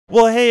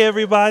Well, hey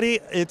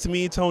everybody, it's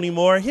me, Tony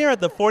Moore, here at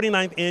the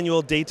 49th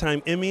Annual Daytime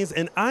Emmys,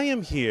 and I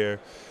am here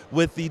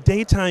with the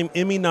Daytime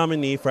Emmy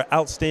nominee for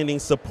Outstanding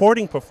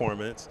Supporting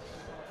Performance,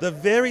 the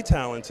very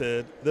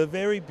talented, the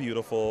very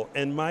beautiful,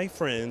 and my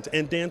friend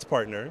and dance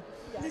partner,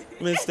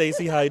 Miss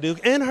Stacy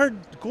Haiduk, and her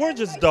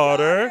gorgeous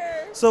daughter,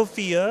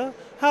 Sophia.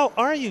 How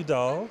are you,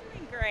 doll?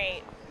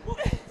 Great.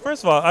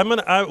 First of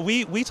all,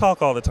 we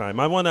talk all the time.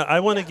 I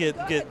wanna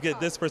get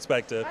this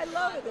perspective. I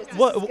love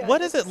it.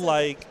 What is it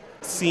like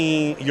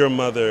seeing your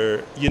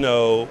mother,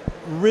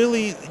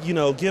 really,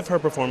 give her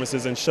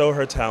performances and show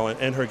her talent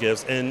and her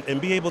gifts and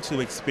be able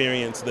to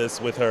experience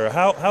this with her?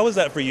 How is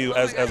that for you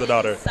as a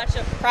daughter? Such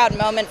a proud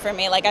moment for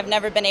me. Like, I've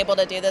never been able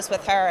to do this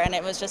with her, and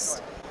it was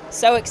just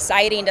so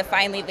exciting to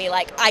finally be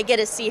like, I get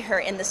to see her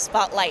in the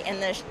spotlight, in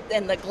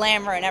the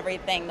glamour and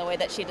everything, the way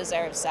that she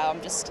deserves. So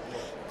I'm just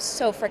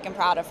so freaking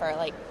proud of her.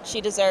 Like,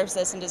 she deserves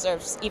this and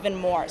deserves even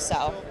more.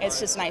 So it's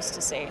just nice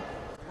to see.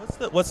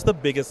 What's the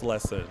biggest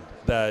lesson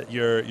that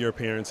your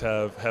parents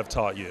have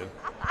taught you?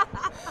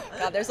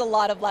 God, there's a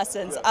lot of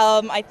lessons.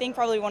 I think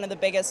probably one of the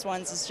biggest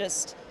ones is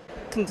just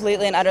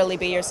completely and utterly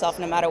be yourself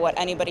no matter what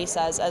anybody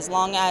says. As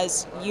long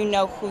as you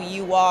know who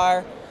you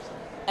are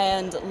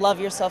and love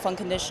yourself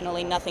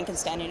unconditionally, nothing can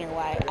stand in your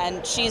way.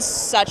 And she's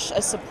such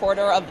a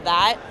supporter of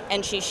that,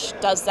 and she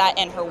does that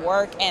in her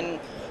work and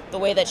the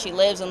way that she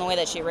lives and the way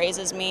that she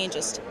raises me,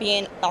 just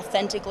being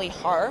authentically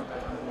her.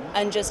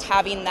 And just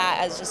having that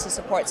as just a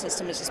support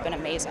system has just been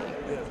amazing.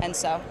 And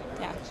so,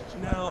 yeah.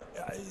 Now,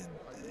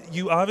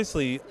 you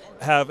obviously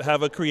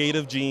have a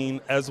creative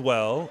gene as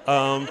well.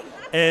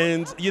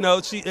 And,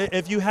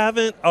 if you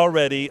haven't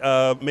already,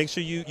 make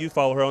sure you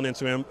follow her on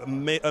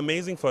Instagram.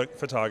 Amazing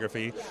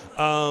photography.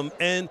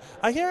 And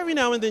I hear every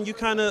now and then you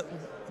kind of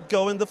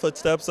go in the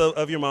footsteps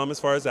of your mom as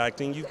far as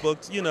acting. You've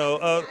booked,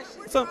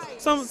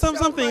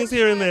 some things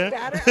here and there.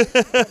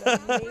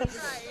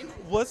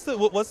 What's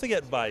the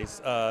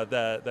advice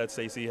that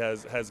Stacy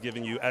has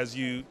given you as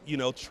you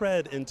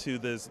tread into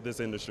this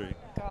industry?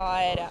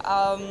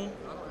 God,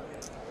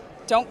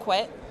 don't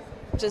quit.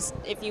 Just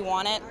if you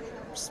want it,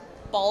 just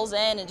balls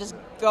in and just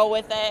go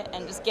with it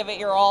and just give it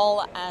your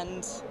all.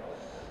 And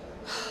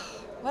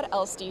what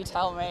else do you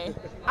tell me?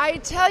 I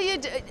tell you,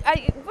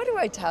 what do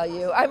I tell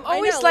you? I'm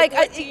always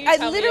I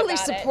literally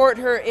support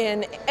her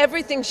in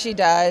everything she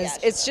does.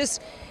 Yeah, it's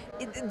just,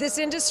 this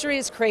industry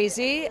is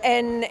crazy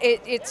and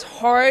it's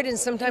hard, and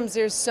sometimes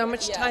there's so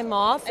much time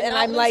off, and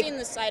I'm like, losing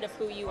the sight of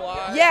who you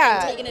are.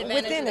 Yeah, and taking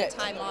advantage within of it. the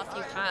time off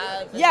you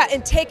have. Yeah,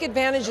 and take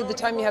advantage of the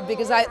time you have,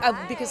 because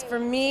because for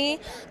me,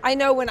 I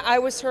know when I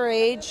was her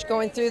age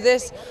going through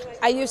this,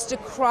 I used to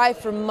cry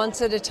for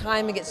months at a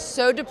time and get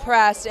so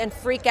depressed and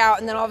freak out,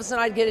 and then all of a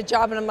sudden I'd get a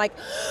job and I'm like,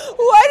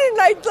 why didn't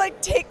I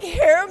take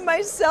care of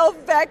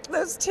myself back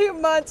those 2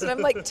 months? And I'm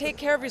like, take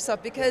care of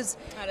yourself, because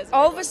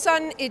all of a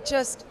sudden it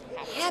just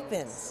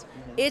happens.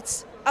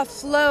 It's a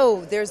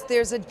flow.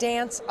 There's a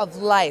dance of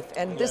life,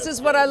 and this is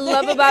what I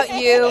love about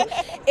you.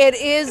 It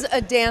is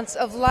a dance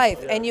of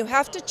life, and you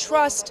have to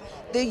trust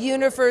the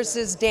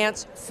universe's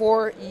dance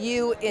for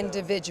you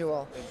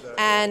individual.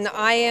 And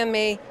I am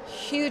a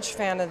huge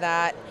fan of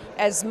that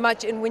as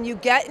much. And when you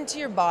get into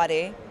your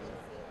body,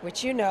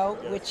 which I know,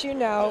 So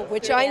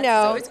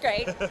it's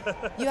great.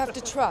 you have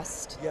to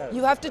trust.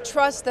 You have to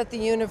trust that the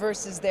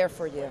universe is there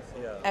for you.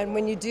 And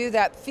when you do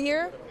that,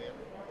 fear,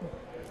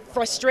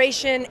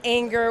 frustration,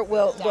 anger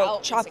will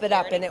chop it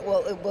up, and it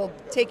will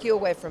take you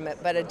away from it.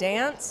 But a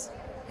dance,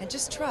 and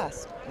just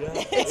trust. Yeah.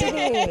 It's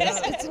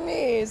an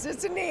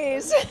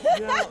ease.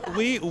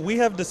 Yeah, we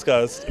have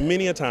discussed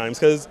many a times,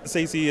 because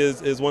Stacey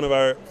is one of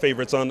our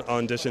favorites on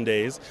Dishin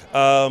days.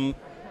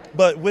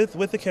 But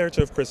with the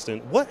character of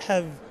Kristen,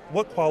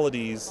 what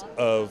qualities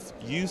of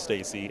you,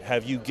 Stacey,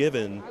 have you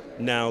given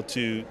now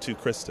to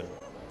Kristen?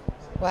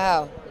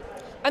 Wow.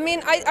 I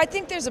mean, I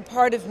think there's a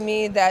part of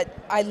me that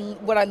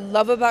what I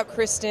love about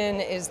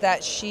Kristen is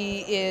that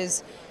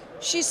she's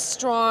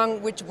strong,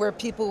 where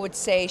people would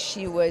say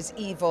she was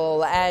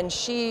evil, and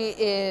she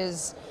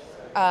is,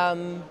 how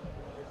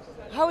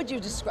would you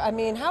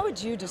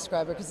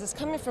describe her? Because it's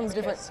coming from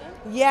different,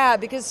 yeah,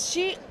 because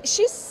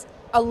she's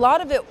a lot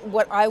of it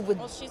what I would.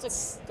 Well, she's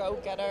a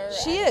go-getter.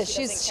 She is.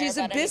 She's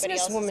a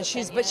businesswoman.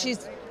 She's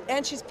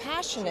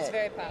passionate. She's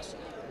very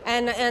passionate.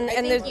 And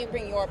I think you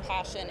bring your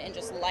passion and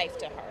just life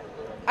to her.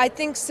 I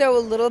think so, a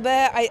little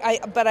bit.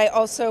 But I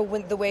also,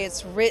 when the way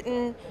it's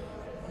written,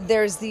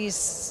 there's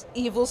these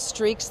evil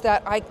streaks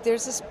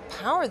there's this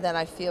power that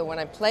I feel when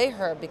I play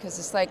her, because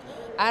it's like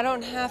I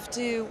don't have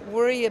to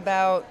worry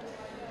about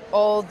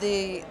all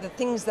the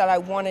things that I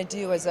want to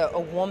do as a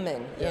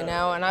woman, and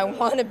I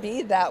want to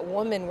be that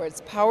woman where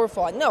it's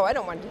powerful. No, I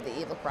don't want to do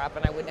the evil crap,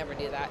 and I would never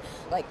do that,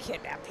 like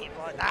kidnap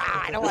people.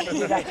 I don't want to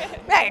do that.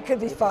 It could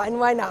be fun,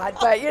 why not?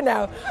 But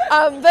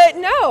but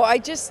no,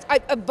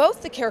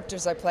 both the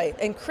characters I play,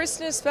 and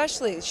Kristen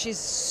especially, she's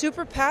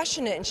super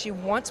passionate, and she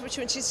wants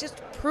and she's just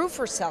prove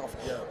herself,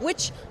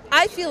 which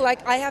I feel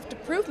like I have to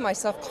prove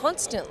myself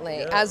constantly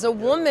as a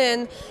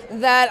woman,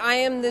 that I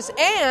am this.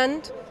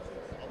 And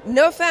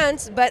no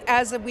offense, but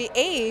as we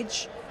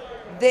age,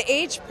 The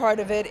age part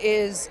of it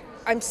is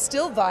I'm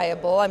still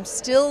viable. I'm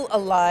still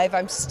alive.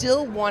 I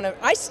still want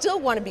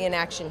to be an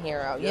action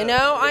hero. You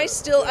know,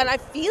 and I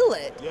feel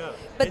it. Yeah.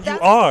 But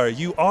and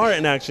you are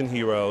an action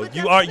hero.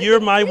 You're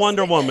my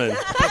Wonder Woman.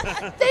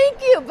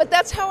 Thank you. But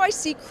that's how I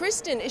see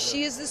Kristen.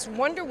 She is this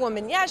Wonder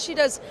Woman. Yeah, she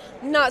does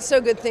not so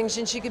good things,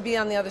 and she could be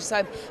on the other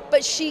side.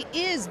 But she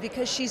is,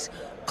 because she's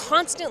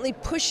constantly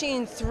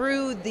pushing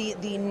through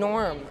the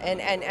norm,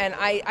 and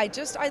I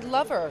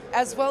love her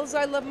as well as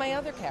I love my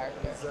other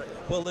characters.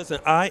 Well, listen,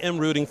 I am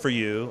rooting for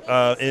you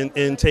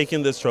in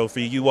taking this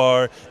trophy. You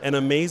are an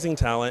amazing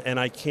talent, and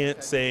I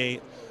can't say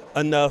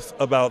enough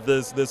about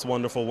this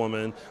wonderful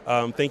woman.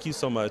 Thank you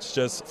so much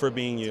just for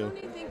being you.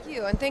 Tony, thank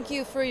you, and thank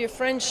you for your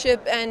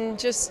friendship and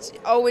just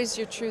always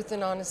your truth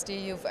and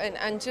honesty.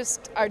 And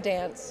just our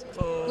dance.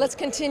 Let's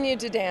continue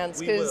to dance,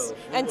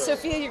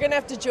 Sophia, you're gonna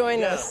have to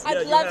join us.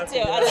 I'd love to.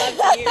 I'd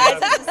love to. You guys,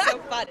 this is so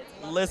fun.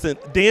 Listen,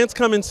 dance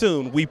coming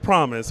soon. We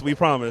promise. We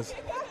promise.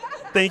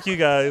 Thank you,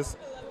 guys.